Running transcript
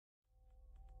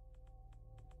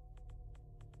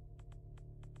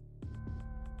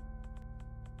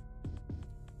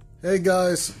Hey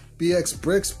guys,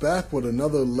 Brix back with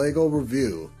another LEGO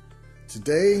review.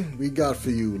 Today we got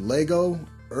for you LEGO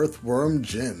EarthWorm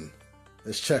Gym.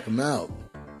 Let's check them out.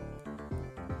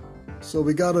 So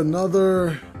we got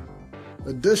another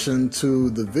addition to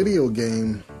the video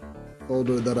game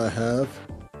folder that I have.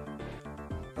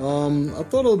 I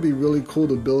thought it would be really cool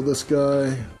to build this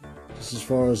guy, just as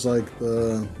far as like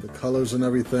the colors and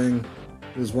everything.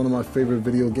 He was one of my favorite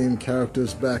video game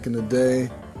characters back in the day,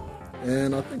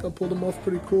 and I think I pulled him off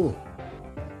pretty cool.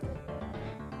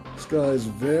 This guy is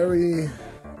very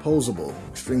poseable,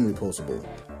 extremely poseable.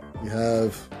 You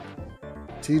have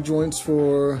T-joints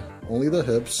for only the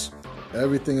hips.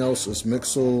 Everything else is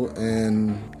mixel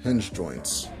and hinge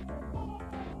joints.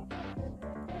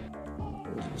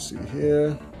 As you can see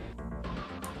here.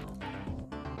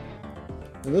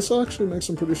 And this actually makes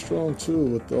him pretty strong too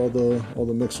with all the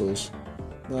mixels.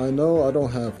 Now I know I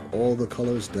don't have all the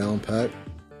colors down pat.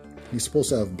 He's supposed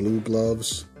to have blue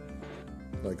gloves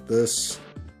like this.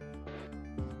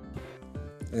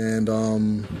 And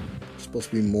supposed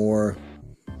to be more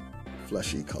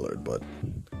fleshy colored, but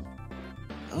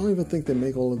I don't even think they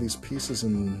make all of these pieces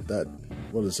in that,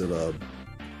 what is it,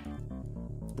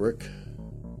 brick?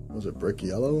 Was it brick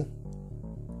yellow?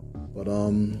 But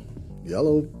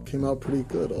yellow came out pretty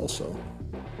good also.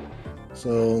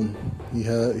 So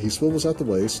he swivels at the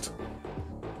waist.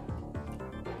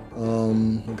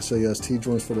 Like I say, he has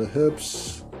T-joints for the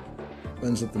hips,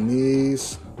 bends at the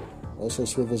knees, also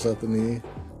swivels at the knee.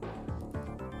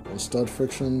 And stud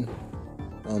friction,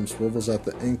 swivels at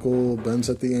the ankle, bends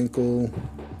at the ankle.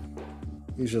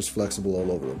 He's just flexible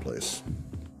all over the place.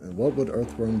 And what would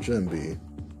EarthWorm Gym be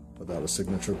without a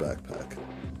signature backpack?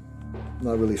 I'm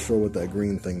not really sure what that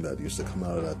green thing that used to come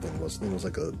out of that thing was. I think it was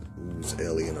like a ooze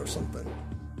alien or something.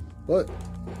 But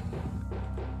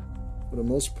for the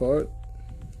most part,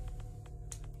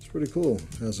 it's pretty cool.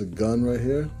 It has a gun right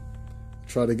here.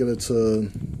 Try to get it to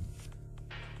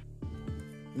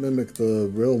mimic the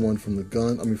real one from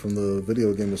the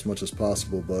video game as much as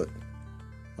possible, but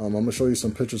I'm gonna show you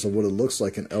some pictures of what it looks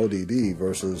like in LDD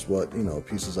versus what,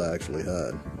 pieces I actually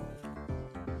had.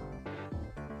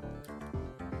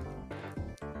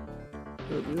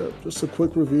 But yeah, just a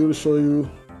quick review to show you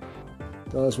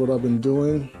guys what I've been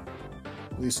doing,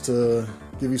 at least to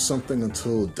give you something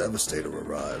until Devastator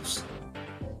arrives.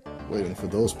 Waiting for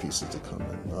those pieces to come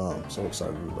in. Oh, I'm so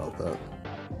excited about that.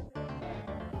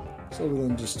 So we're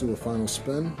going to just do a final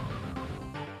spin.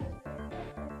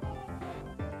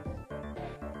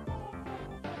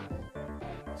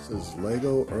 This is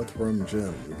LEGO EarthWorm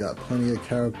Gym. We got plenty of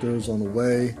characters on the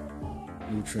way,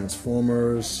 new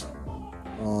Transformers.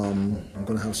 I'm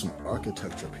going to have some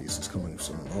architecture pieces coming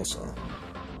soon also.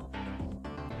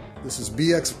 This is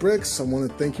Brix. I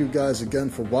want to thank you guys again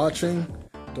for watching.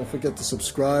 Don't forget to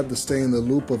subscribe to stay in the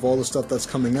loop of all the stuff that's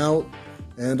coming out.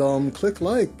 And click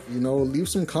like, leave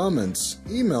some comments.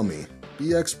 Email me,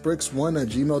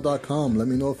 bxbrix1@gmail.com. Let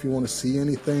me know if you want to see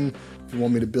anything, if you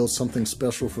want me to build something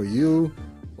special for you,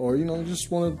 or,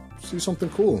 just want to see something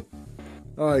cool.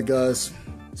 Alright guys,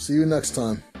 see you next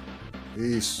time.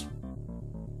 Peace.